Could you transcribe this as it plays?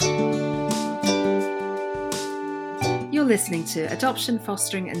listening to Adoption,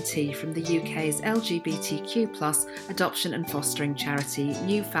 Fostering and Tea from the UK's LGBTQ+ adoption and fostering charity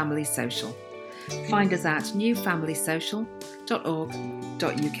New Family Social. Find us at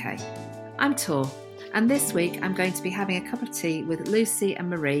newfamilysocial.org.uk. I'm Tor, and this week I'm going to be having a cup of tea with Lucy and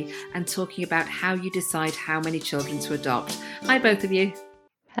Marie and talking about how you decide how many children to adopt. Hi both of you.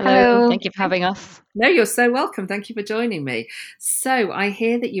 Hello. Thank you for having us. No, you're so welcome. Thank you for joining me. So I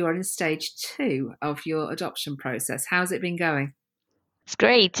hear that you are in stage 2 of your adoption process. How's it been going? It's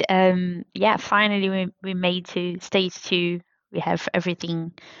great. Finally we made to stage 2. We have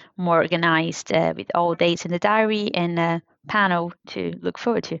everything more organized with all dates in the diary and a panel to look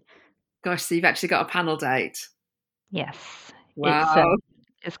forward to. Gosh, so you've actually got a panel date? Yes. Wow.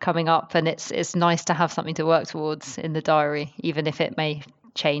 It's coming up, and it's nice to have something to work towards in the diary, even if it may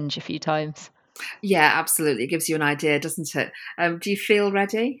change a few times. Yeah, absolutely. It gives you an idea, doesn't it? Do you feel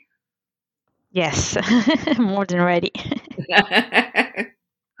ready? Yes, more than ready.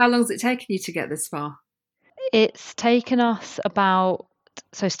 How long has it taken you to get this far? It's taken us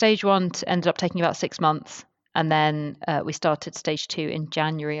stage 1 ended up taking about 6 months, and then we started stage 2 in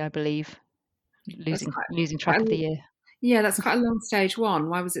January, I believe, losing track of the year. Yeah, that's quite a long stage 1.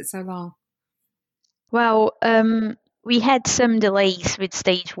 Why was it so long? Well, we had some delays with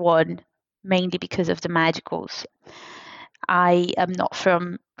stage 1, mainly because of the medicals. I am not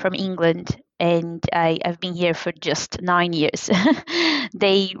from England, and I've been here for just 9 years.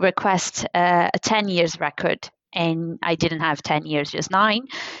 They request a 10 years record, and I didn't have 10 years, just 9.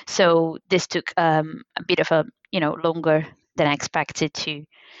 So this took a bit of a longer than expected to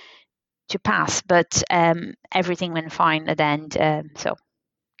pass, but everything went fine at the end. So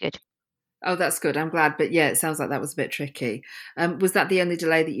good. Oh, that's good. I'm glad. But yeah, it sounds like that was a bit tricky. Was that the only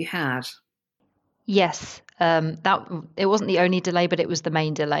delay that you had? Yes, it wasn't the only delay, but it was the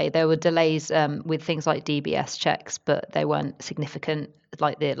main delay. There were delays with things like DBS checks, but they weren't significant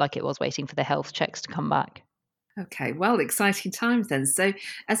like it was waiting for the health checks to come back. Okay, well, exciting times then. So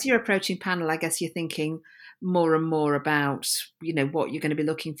as you're approaching panel, I guess you're thinking more and more about, what you're going to be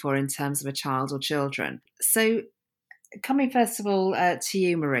looking for in terms of a child or children. So coming first of all to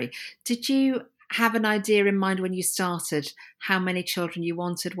you, Marie, did you have an idea in mind when you started how many children you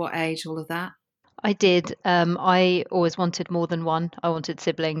wanted, what age, all of that? I did. I always wanted more than one. I wanted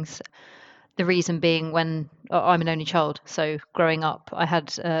siblings. The reason being, when I'm an only child, so growing up, I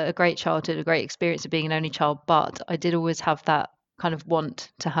had a great childhood, a great experience of being an only child, but I did always have that kind of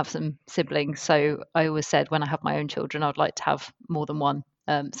want to have some siblings. So I always said when I have my own children, I'd like to have more than one.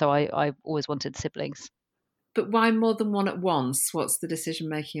 So I always wanted siblings. But why more than one at once? What's the decision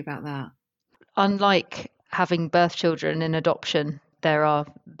making about that? Unlike having birth children in adoption, there are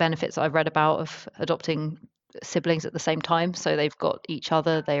benefits I've read about of adopting siblings at the same time. So they've got each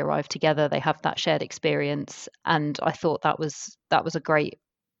other, they arrive together, they have that shared experience. And I thought that was a great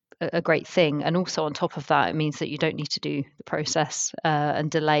thing. And also on top of that, it means that you don't need to do the process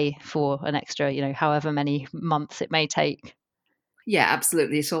and delay for an extra, however many months it may take. Yeah,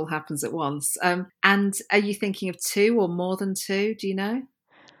 absolutely. It all happens at once. And are you thinking of 2 or more than 2? Do you know?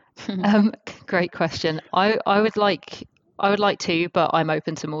 Great question. I would like 2, but I'm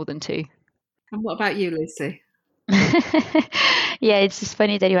open to more than 2. And what about you, Lucy? Yeah, it's just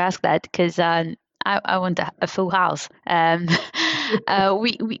funny that you ask that because I want a full house. We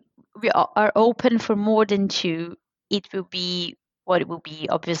are open for more than 2. It will be what it will be.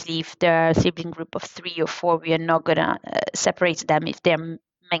 Obviously, if there are a sibling group of 3 or 4, we are not gonna separate them if they're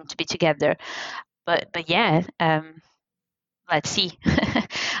meant to be together. But yeah, let's see.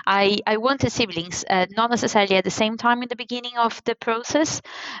 I wanted siblings, not necessarily at the same time in the beginning of the process,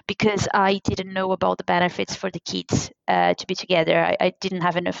 because I didn't know about the benefits for the kids to be together. I didn't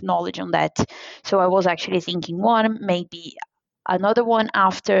have enough knowledge on that. So I was actually thinking one, maybe another one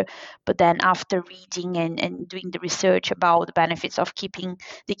after, but then after reading and doing the research about the benefits of keeping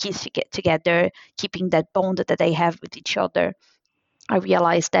the kids to get together, keeping that bond that they have with each other, I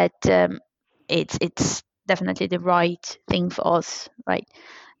realized that it's definitely the right thing for us, right?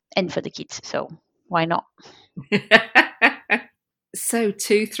 And for the kids, so why not? So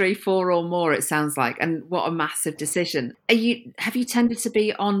 2, 3, 4 or more, it sounds like, and what a massive decision. Have you tended to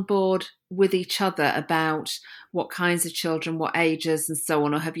be on board with each other about what kinds of children, what ages and so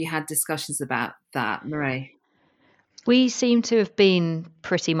on, or have you had discussions about that, Marie? We seem to have been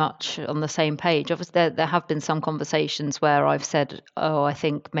pretty much on the same page. Obviously, there have been some conversations where I've said, oh, I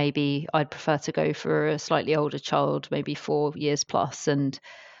think maybe I'd prefer to go for a slightly older child, maybe 4 years plus, and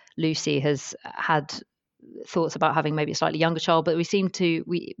Lucy has had thoughts about having maybe a slightly younger child, but we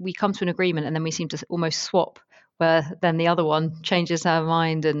come to an agreement and then we seem to almost swap where then the other one changes her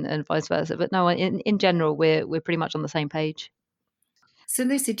mind and vice versa. But no, in general, we're pretty much on the same page. So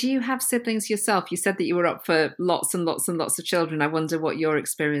Lucy, do you have siblings yourself? You said that you were up for lots and lots and lots of children. I wonder what your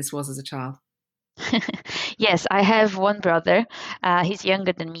experience was as a child. Yes, I have one brother. He's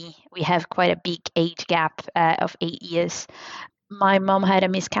younger than me. We have quite a big age gap of 8 years. My mom had a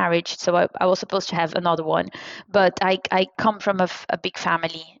miscarriage, so I was supposed to have another one. But I come from a big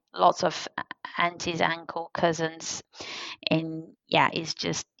family, lots of aunties, uncle, cousins. And yeah, it's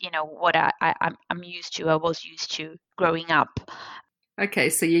just, what I'm used to, I was used to growing up. Okay,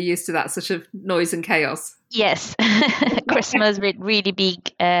 so you're used to that sort of noise and chaos. Yes, Christmas with really big,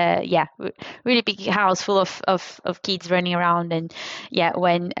 really big house full of kids running around, and yeah,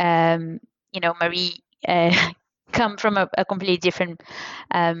 when Marie come from a completely different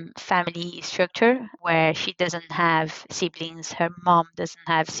family structure where she doesn't have siblings, her mom doesn't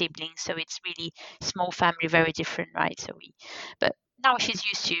have siblings, so it's really small family, very different, right? But now she's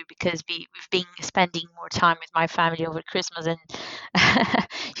used to, because we've been spending more time with my family over Christmas, and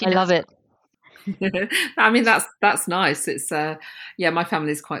I love it. I mean, that's nice. It's my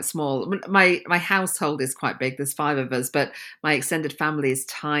family is quite small. My household is quite big. There's 5 of us, but my extended family is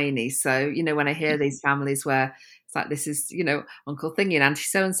tiny. So when I hear these families where it's like, this is Uncle Thingy and Auntie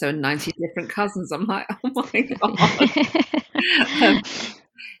so and so and 90 different cousins, I'm like, oh my god.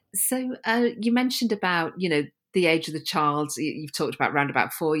 So you mentioned about the age of the child. You've talked about around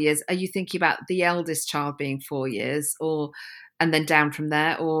about 4 years. Are you thinking about the eldest child being 4 years, and then down from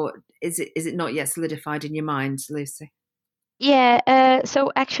there, or is it not yet solidified in your mind, Lucy? Yeah,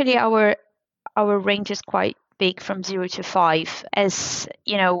 so actually our range is quite big, from 0 to 5. As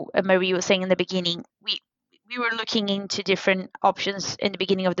Marie was saying in the beginning, we were looking into different options in the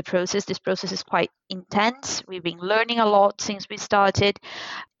beginning of the process. This process is quite intense. We've been learning a lot since we started,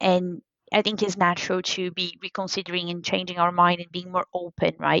 and I think it's natural to be reconsidering and changing our mind and being more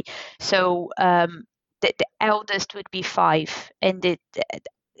open, right? So the eldest would be 5, and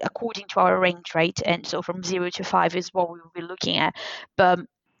according to our range, right? And so from 0 to 5 is what we will be looking at. But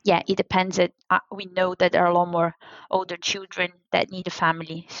yeah, it depends. We know that there are a lot more older children that need a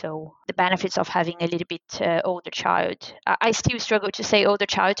family. So the benefits of having a little bit older child. I still struggle to say older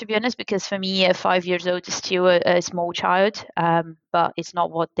child, to be honest, because for me, 5 years old is still a small child, but it's not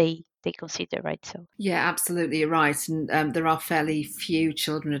what they consider, right? So yeah, absolutely, you're right. And there are fairly few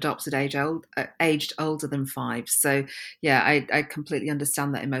children adopted aged older than 5. So yeah, I completely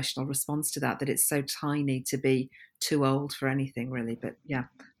understand that emotional response to that it's so tiny to be too old for anything, really. But yeah,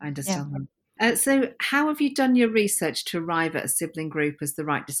 I understand that. So how have you done your research to arrive at a sibling group as the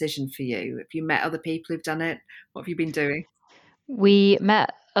right decision for you? Have you met other people who've done it? What have you been doing? We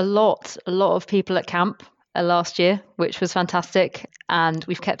met a lot of people at camp last year, which was fantastic. And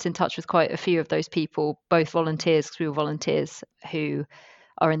we've kept in touch with quite a few of those people, both volunteers, because we were volunteers who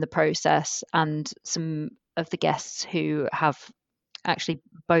are in the process, and some of the guests who have actually,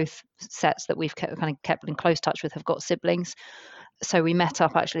 both sets that we've kept in close touch with have got siblings. So we met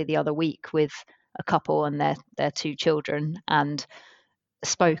up actually the other week with a couple and their 2 children, and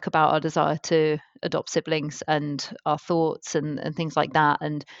spoke about our desire to adopt siblings and our thoughts and things like that.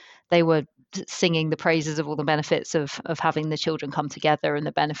 And they were singing the praises of all the benefits of having the children come together, and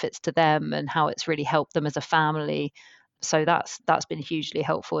the benefits to them, and how it's really helped them as a family. So that's been hugely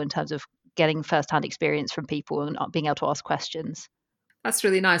helpful in terms of getting first-hand experience from people and being able to ask questions. That's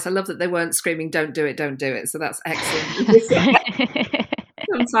really nice. I love that they weren't screaming, don't do it, don't do it. So that's excellent.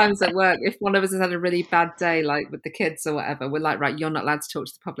 Sometimes at work, if one of us has had a really bad day, like with the kids or whatever, we're like, right, you're not allowed to talk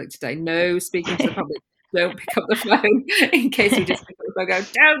to the public today. No speaking to the public. Don't pick up the phone, in case we just pick up the phone and go,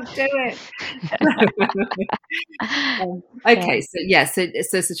 don't do it. Okay,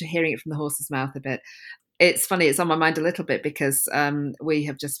 so sort of hearing it from the horse's mouth a bit. It's funny, it's on my mind a little bit because we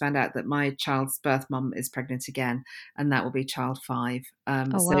have just found out that my child's birth mum is pregnant again, and that will be child 5.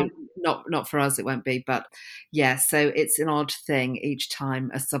 So not for us, it won't be, but yeah, so it's an odd thing each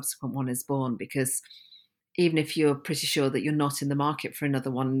time a subsequent one is born, because even if you're pretty sure that you're not in the market for another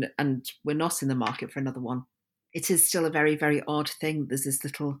one, and we're not in the market for another one, it is still a very, very odd thing. There's this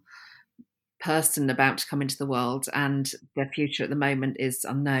little person about to come into the world, and their future at the moment is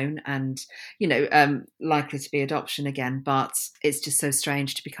unknown, and likely to be adoption again. But it's just so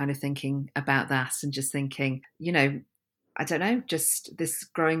strange to be kind of thinking about that, and just thinking, I don't know, just this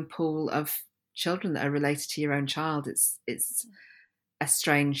growing pool of children that are related to your own child. It's a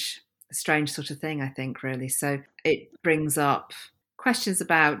strange sort of thing, I think, really. So it brings up questions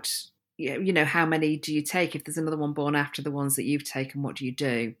about how many do you take if there's another one born after the ones that you've taken? What do you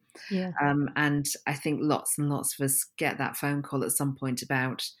do? Yeah. And I think lots and lots of us get that phone call at some point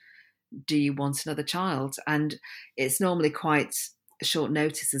about do you want another child? And it's normally quite short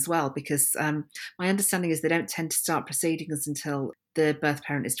notice as well, because my understanding is they don't tend to start proceedings until the birth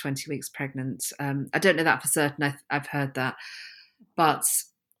parent is 20 weeks pregnant. I don't know that for certain. I've heard that, but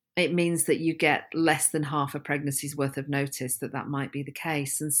it means that you get less than half a pregnancy's worth of notice that might be the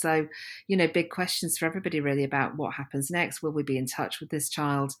case. And so, big questions for everybody really about what happens next. Will we be in touch with this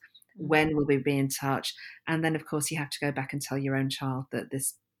child? When will we be in touch? And then, of course, you have to go back and tell your own child that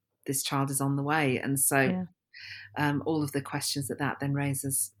this child is on the way. And so all of the questions that then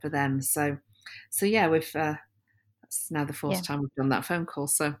raises for them. So yeah, we've it's now the fourth time we've done that phone call.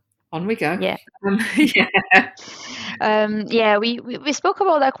 So on we go. Yeah. We spoke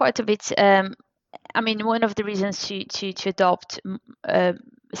about that quite a bit. I mean, one of the reasons to adopt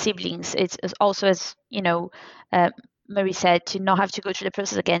siblings is also, as Marie said, to not have to go through the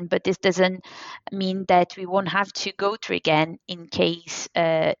process again. But this doesn't mean that we won't have to go through again in case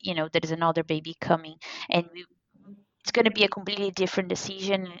there is another baby coming, and it's going to be a completely different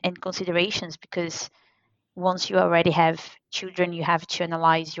decision and considerations, because once you already have children, you have to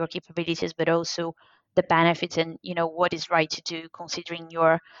analyze your capabilities, but also the benefits and what is right to do considering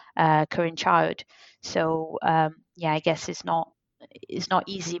your current child. So I guess it's not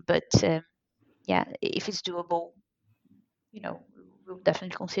easy, but if it's doable, we'll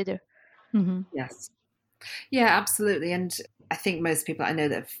definitely consider. Mm-hmm. Yes. Yeah, absolutely. And I think most people I know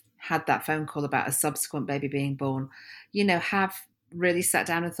that have had that phone call about a subsequent baby being born, have really sat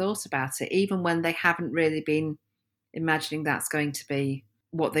down and thought about it, even when they haven't really been imagining that's going to be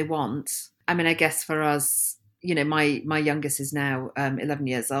what they want. I mean, I guess for us, my youngest is now 11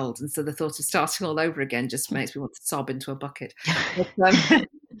 years old, and so the thought of starting all over again just makes me want to sob into a bucket.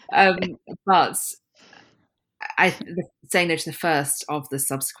 But saying no to the first of the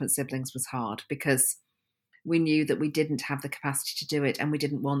subsequent siblings was hard, because we knew that we didn't have the capacity to do it and we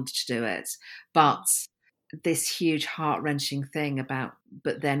didn't want to do it. But this huge heart-wrenching thing about,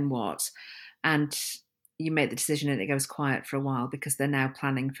 but then what? And you make the decision and it goes quiet for a while, because they're now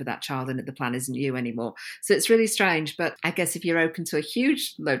planning for that child and the plan isn't you anymore. So it's really strange. But I guess if you're open to a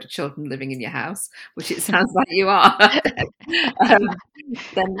huge load of children living in your house, which it sounds like you are,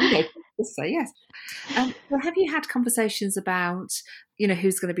 then just say yes. So have you had conversations about,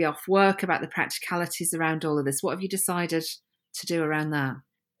 who's going to be off work, about the practicalities around all of this? What have you decided to do around that?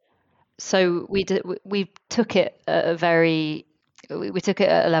 So we took it at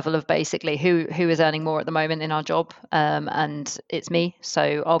a level of basically who is earning more at the moment in our job, and it's me.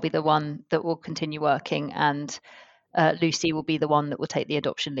 So I'll be the one that will continue working, and Lucy will be the one that will take the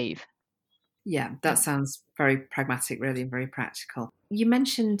adoption leave. Yeah, that sounds very pragmatic, really, and very practical. You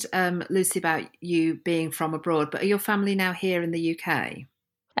mentioned, Lucy, about you being from abroad, but are your family now here in the UK?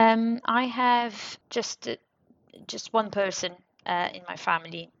 I have just one person in my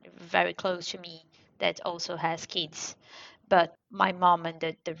family, very close to me, that also has kids. But my mom and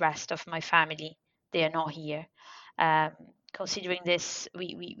the rest of my family, they are not here. Considering this,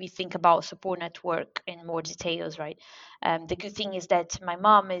 we think about support network in more details, right? The good thing is that my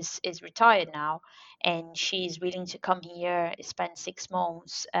mom is retired now, and she's willing to come here, spend 6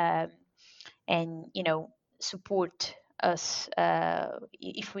 months, and support us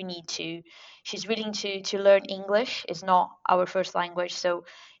if we need to. She's willing to learn English. It's not our first language, so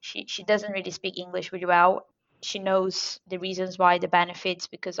she doesn't really speak English really well. She knows the reasons why, the benefits,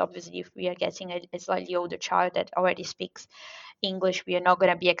 because obviously if we are getting a slightly older child that already speaks English, we are not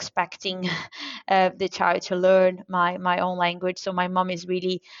going to be expecting the child to learn my own language. So my mom is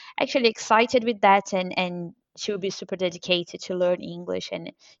really actually excited with that, and she will be super dedicated to learn English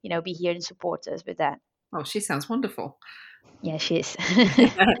and be here and support us with that. Oh, she sounds wonderful. Yeah, she is.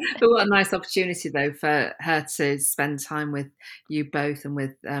 But what a nice opportunity, though, for her to spend time with you both and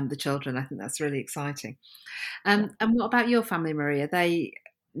with the children. I think that's really exciting. And what about your family, Marie? Are they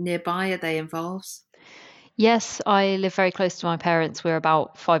nearby? Are they involved? Yes, I live very close to my parents. We're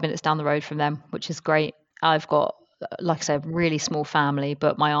about 5 minutes down the road from them, which is great. I've got, like I said, a really small family,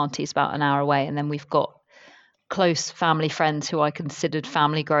 but my auntie's about an hour away. And then we've got close family friends who I considered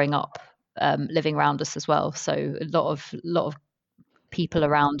family growing up, living around us as well. So a lot of people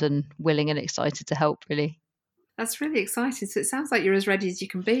around and willing and excited to help, really. That's really exciting. So it sounds like you're as ready as you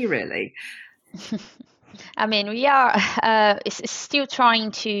can be, really. I mean, we are it's still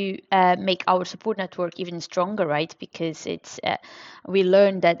trying to make our support network even stronger, right? Because it's we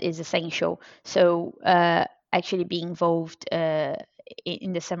learned that is essential. So actually being involved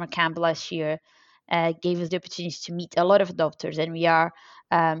in the summer camp last year gave us the opportunity to meet a lot of doctors, and we are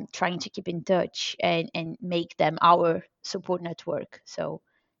trying to keep in touch and make them our support network. So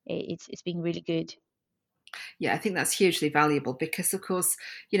it's been really good. Yeah, I think that's hugely valuable because, of course,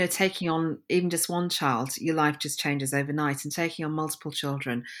 taking on even just one child, your life just changes overnight. And taking on multiple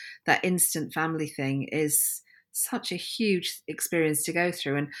children, that instant family thing is such a huge experience to go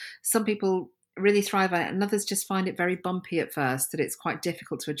through. And some people really thrive on it, and others just find it very bumpy at first, that it's quite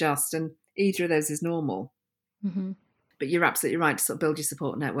difficult to adjust. And either of those is normal. Mm-hmm. But you're absolutely right to sort of build your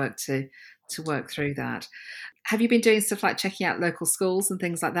support network to work through that. Have you been doing stuff like checking out local schools and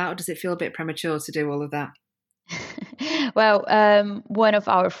things like that, or does it feel a bit premature to do all of that? Well, one of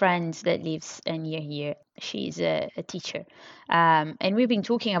our friends that lives near here, she's a teacher, and we've been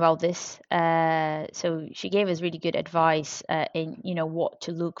talking about this. So she gave us really good advice in what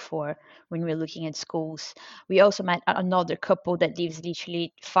to look for when we're looking at schools. We also met another couple that lives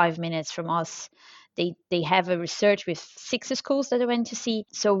literally 5 minutes from us. They have a research with 6 schools that I went to see.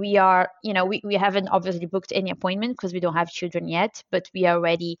 So we are, we haven't obviously booked any appointment because we don't have children yet, but we are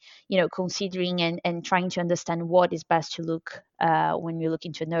already considering and trying to understand what is best to look when we look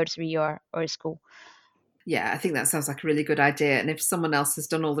into a nursery or a school. Yeah, I think that sounds like a really good idea. And if someone else has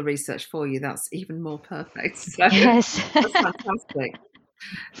done all the research for you, that's even more perfect. So Yes. that's fantastic.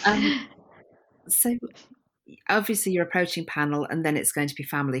 So obviously you're approaching panel and then it's going to be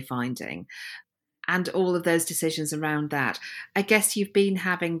family finding and all of those decisions around that. I guess you've been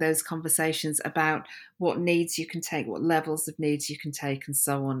having those conversations about what needs you can take, what levels of needs you can take and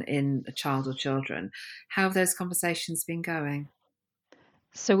so on in a child or children. How have those conversations been going?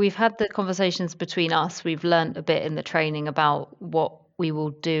 So we've had the conversations between us. We've learnt a bit in the training about what we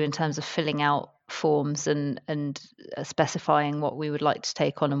will do in terms of filling out forms and specifying what we would like to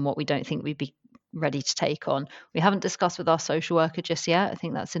take on and what we don't think we'd be ready to take on. We haven't discussed with our social worker just yet. I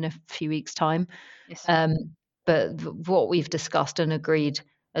think that's in a few weeks' time. Yes. But what we've discussed and agreed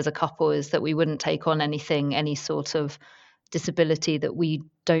as a couple is that we wouldn't take on any sort of disability that we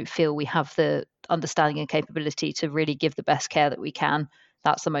don't feel we have the understanding and capability to really give the best care that we can.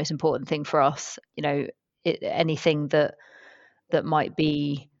 That's the most important thing for us. Anything that might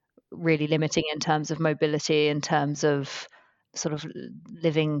be really limiting in terms of mobility, in terms of sort of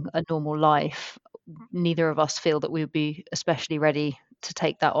living a normal life, neither of us feel that we would be especially ready to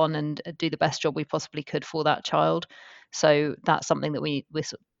take that on and do the best job we possibly could for that child. So that's something that we're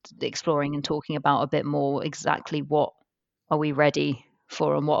sort of exploring and talking about a bit more, exactly what are we ready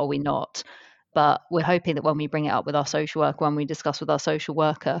for and what are we not. But we're hoping that when we bring it up with our social worker, when we discuss with our social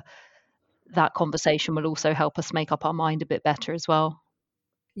worker, that conversation will also help us make up our mind a bit better as well.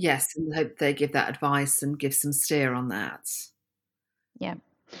 Yes, and I hope they give that advice and give some steer on that. Yeah.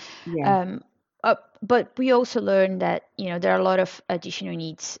 Yeah. But we also learned that there are a lot of additional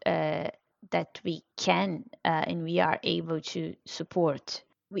needs that we can and we are able to support.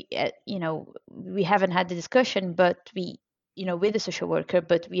 We haven't had the discussion, but we with the social worker,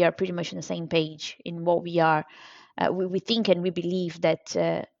 but we are pretty much on the same page in what we are. We think and we believe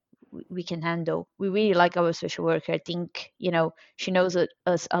that we can handle. We really like our social worker. I think she knows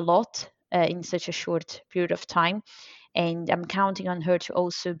us a lot in such a short period of time, and I'm counting on her to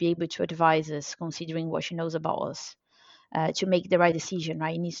also be able to advise us, considering what she knows about us, to make the right decision.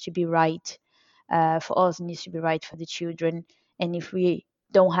 Right, it needs to be right for us. It needs to be right for the children. And if we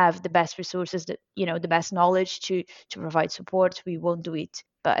don't have the best resources, the best knowledge to provide support, we won't do it.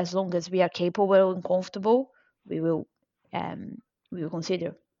 But as long as we are capable and comfortable, we will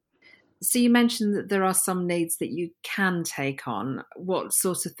consider. So you mentioned that there are some needs that you can take on. What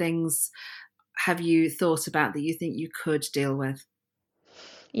sort of things have you thought about that you think you could deal with?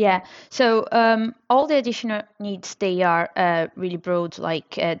 Yeah. So all the additional needs, they are really broad.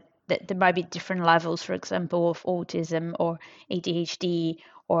 Like there might be different levels, for example, of autism or ADHD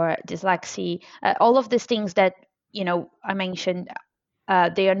or dyslexia. All of these things that I mentioned,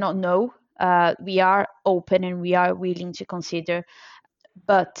 they are not no. We are open and we are willing to consider.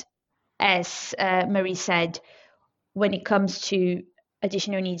 But as Marie said, when it comes to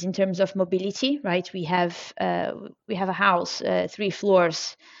additional needs in terms of mobility, right? We have a house, 3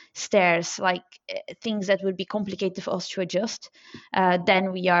 floors, stairs, like things that would be complicated for us to adjust.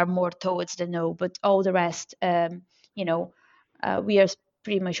 Then we are more towards the no, but all the rest, we are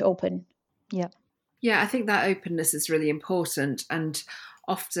pretty much open. Yeah. Yeah, I think that openness is really important, and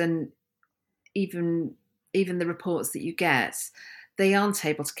often even the reports that you get, they aren't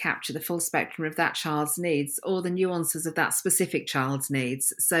able to capture the full spectrum of that child's needs or the nuances of that specific child's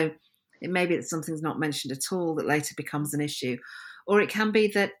needs. So it may be that something's not mentioned at all that later becomes an issue, or it can be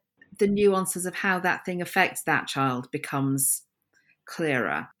that the nuances of how that thing affects that child becomes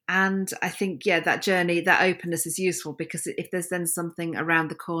clearer. And I think, that journey, that openness is useful, because if there's then something around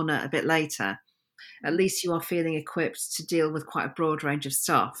the corner a bit later at least you are feeling equipped to deal with quite a broad range of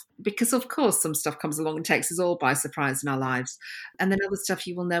stuff. Because, of course, some stuff comes along and takes us all by surprise in our lives. And then other stuff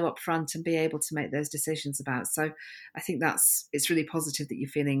you will know up front and be able to make those decisions about. So I think it's really positive that you're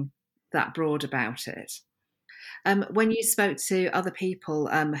feeling that broad about it. When you spoke to other people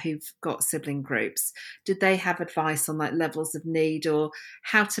who've got sibling groups, did they have advice on like levels of need or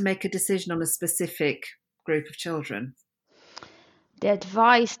how to make a decision on a specific group of children? The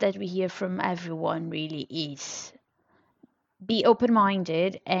advice that we hear from everyone really is be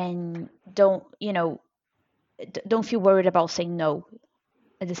open-minded and don't feel worried about saying no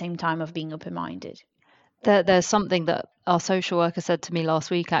at the same time of being open-minded. There's something that our social worker said to me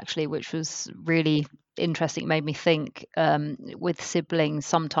last week, actually, which was really interesting. It made me think, with siblings,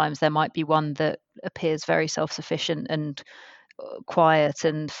 sometimes there might be one that appears very self-sufficient and quiet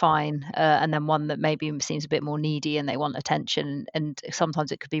and fine, and then one that maybe seems a bit more needy and they want attention. And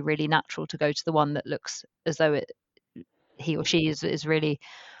sometimes it could be really natural to go to the one that looks as though he or she is really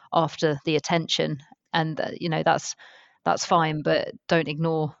after the attention. And that's fine, but don't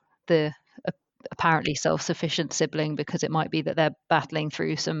ignore the apparently self-sufficient sibling, because it might be that they're battling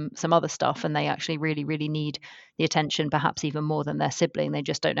through some other stuff and they actually really, really need the attention, perhaps even more than their sibling. They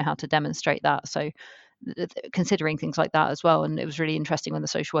just don't know how to demonstrate that. So considering things like that as well. And it was really interesting when the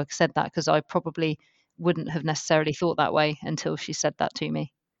social worker said that, because I probably wouldn't have necessarily thought that way until she said that to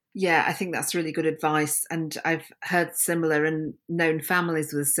me. Yeah, I think that's really good advice. And I've heard similar and known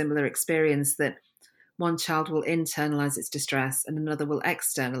families with a similar experience, that one child will internalize its distress and another will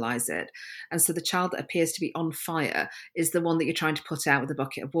externalize it. And so the child that appears to be on fire is the one that you're trying to put out with a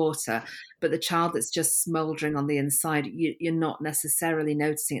bucket of water. But the child that's just smoldering on the inside, you're not necessarily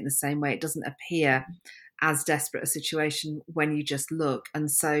noticing it in the same way. It doesn't appear as desperate a situation when you just look.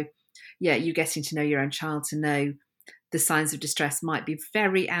 And so, yeah, you getting to know your own child to know the signs of distress might be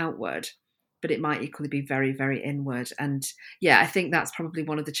very outward, but it might equally be very, very inward. And yeah, I think that's probably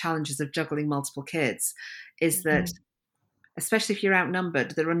one of the challenges of juggling multiple kids, is that especially if you're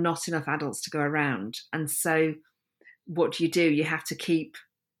outnumbered, there are not enough adults to go around. And so what do? You have to keep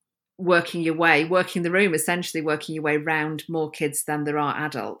working the room, essentially working your way round more kids than there are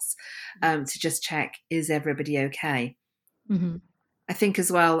adults, to just check, is everybody okay? Mm-hmm. I think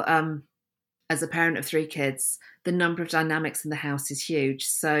as well, as a parent of 3 kids, the number of dynamics in the house is huge.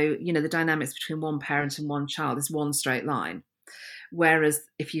 So, the dynamics between one parent and one child is one straight line. Whereas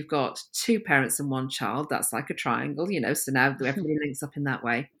if you've got 2 parents and 1 child, that's like a triangle, so now everybody links up in that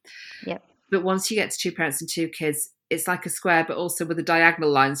way. Yep. But once you get to 2 parents and 2 kids, it's like a square, but also with the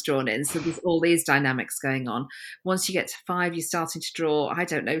diagonal lines drawn in. So there's all these dynamics going on. Once you get to 5, you're starting to draw, I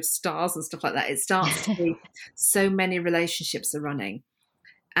don't know, stars and stuff like that. It starts to be so many relationships are running.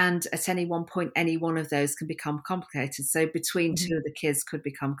 And at any one point, any one of those can become complicated. So between 2 of the kids could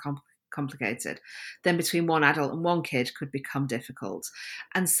become complicated. Then between 1 adult and 1 kid could become difficult.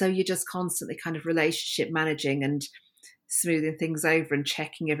 And so you're just constantly kind of relationship managing and smoothing things over and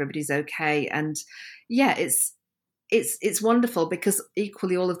checking everybody's okay. And yeah, it's wonderful, because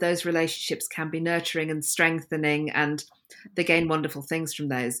equally all of those relationships can be nurturing and strengthening, and they gain wonderful things from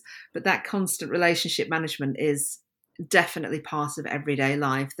those. But that constant relationship management is definitely part of everyday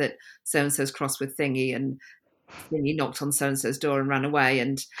life, that so-and-so's crossed with Thingy, and Thingy knocked on so-and-so's door and ran away,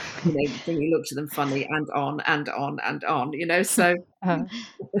 and Thingy looked at them funny, and on and on and on, so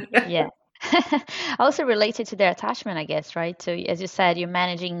yeah. Also related to their attachment, I guess, right? So as you said, you're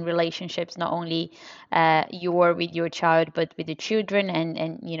managing relationships, not only you're with your child, but with the children,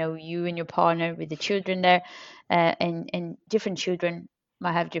 and you and your partner with the children there, and different children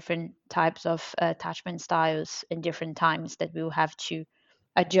might have different types of attachment styles and different times that we will have to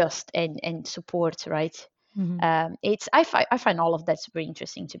adjust and support, right? Mm-hmm. I find all of that super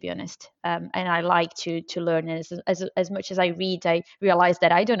interesting, to be honest, and I like to learn. As much as I read, I realize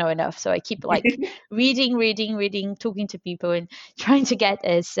that I don't know enough, so I keep like reading, talking to people, and trying to get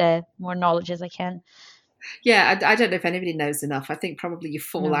as more knowledge as I can. Yeah, I don't know if anybody knows enough. I think probably you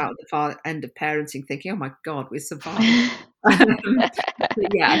fall out at the far end of parenting thinking, oh my God, we survived.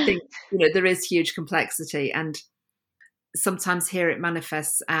 But yeah, I think, there is huge complexity. And sometimes here it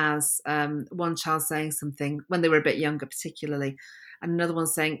manifests as one child saying something when they were a bit younger, particularly, and another one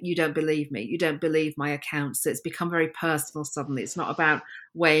saying, you don't believe me, you don't believe my account. So it's become very personal suddenly. It's not about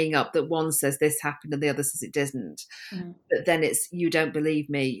weighing up that one says this happened and the other says it didn't. Mm-hmm. But then it's, you don't believe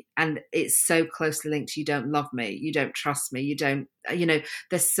me. And it's so closely linked to, you don't love me, you don't trust me, you don't,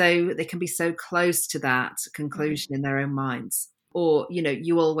 they can be so close to that conclusion in their own minds. Or,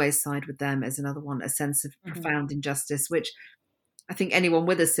 you always side with them as another one, a sense of profound injustice, which I think anyone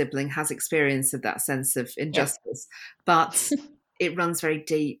with a sibling has experience of that sense of injustice. But it runs very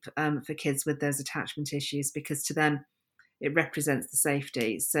deep for kids with those attachment issues, because to them, it represents the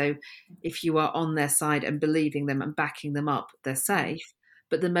safety. So if you are on their side and believing them and backing them up, they're safe.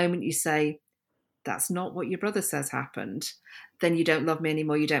 But the moment you say, that's not what your brother says happened, then you don't love me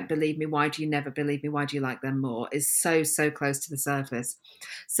anymore, you don't believe me, why do you never believe me, why do you like them more, is so close to the surface.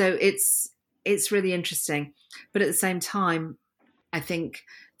 So it's really interesting. But at the same time, I think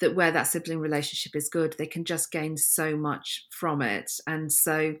that where that sibling relationship is good, they can just gain so much from it. And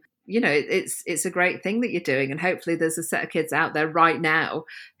so, it's a great thing that you're doing, and hopefully there's a set of kids out there right now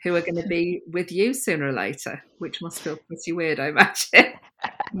who are going to be with you sooner or later, which must feel pretty weird, I imagine.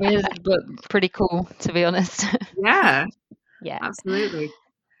 But pretty cool, to be honest. Yeah, Yeah, absolutely.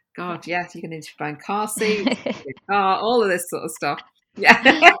 God, yes, you're going to need to find car seats, car, all of this sort of stuff.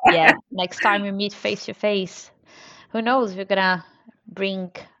 Yeah. Yeah. Next time we meet face to face, who knows? We're gonna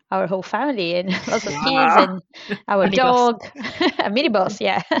bring our whole family and lots of kids and our Minibus. dog, a minibus.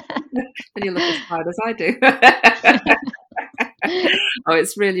 Yeah. And you look as proud as I do. Oh,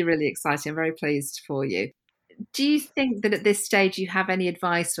 it's really, really exciting. I'm very pleased for you. Do you think that at this stage you have any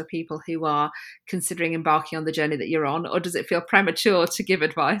advice for people who are considering embarking on the journey that you're on, or does it feel premature to give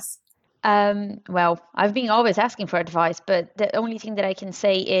advice? Well, I've been always asking for advice, but the only thing that I can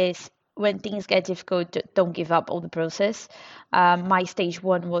say is when things get difficult, don't give up on the process. My stage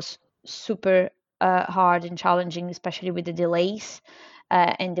 1 was super hard and challenging, especially with the delays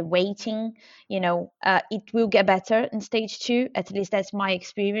and the waiting. It will get better in stage 2. At least that's my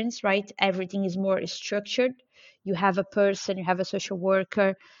experience, right? Everything is more structured. You have a person, you have a social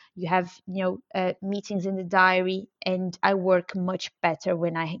worker, you have meetings in the diary, and I work much better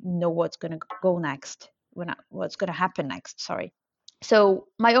when I know what's going to go next, what's going to happen next. Sorry. So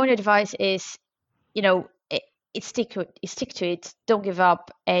my own advice is, stick to it. Don't give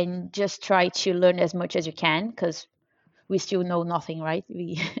up, and just try to learn as much as you can, because we still know nothing, right?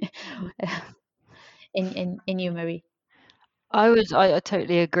 We in you, Marie. I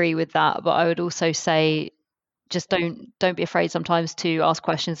totally agree with that, but I would also say just don't be afraid sometimes to ask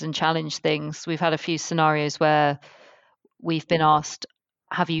questions and challenge things. We've had a few scenarios where we've been asked,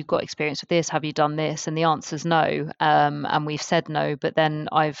 have you got experience with this? Have you done this? And the answer's no. And we've said no, but then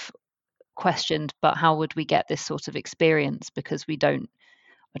I've questioned, but how would we get this sort of experience? Because I don't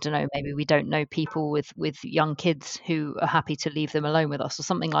know, maybe we don't know people with young kids who are happy to leave them alone with us or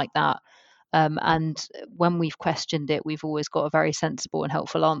something like that. And when we've questioned it, we've always got a very sensible and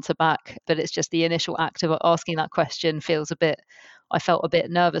helpful answer back. But it's just the initial act of asking that question I felt a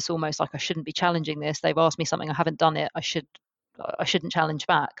bit nervous, almost like I shouldn't be challenging this. They've asked me something, I haven't done it. I shouldn't challenge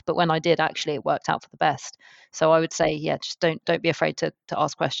back. But when I did, actually, it worked out for the best. So I would say, yeah, just don't be afraid to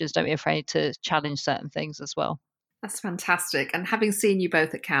ask questions. Don't be afraid to challenge certain things as well. That's fantastic. And having seen you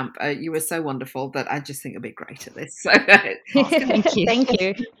both at camp, you were so wonderful that I just think you'll be great at this. So Thank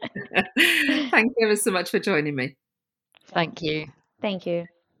you. Thank you ever so much for joining me. Thank you. Thank you.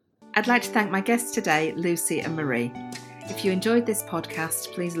 I'd like to thank my guests today, Lucy and Marie. If you enjoyed this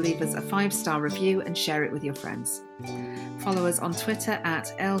podcast, please leave us a 5-star review and share it with your friends. Follow us on Twitter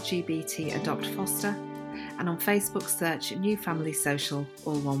at LGBTAdoptFoster, and on Facebook search New Family Social,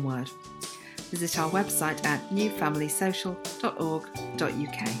 all one word. Visit our website at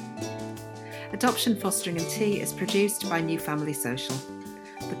newfamilysocial.org.uk. Adoption, Fostering and Tea is produced by New Family Social.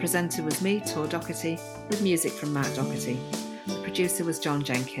 The presenter was me, Tor Doherty, with music from Matt Doherty. The producer was John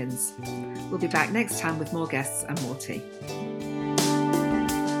Jenkins. We'll be back next time with more guests and more tea.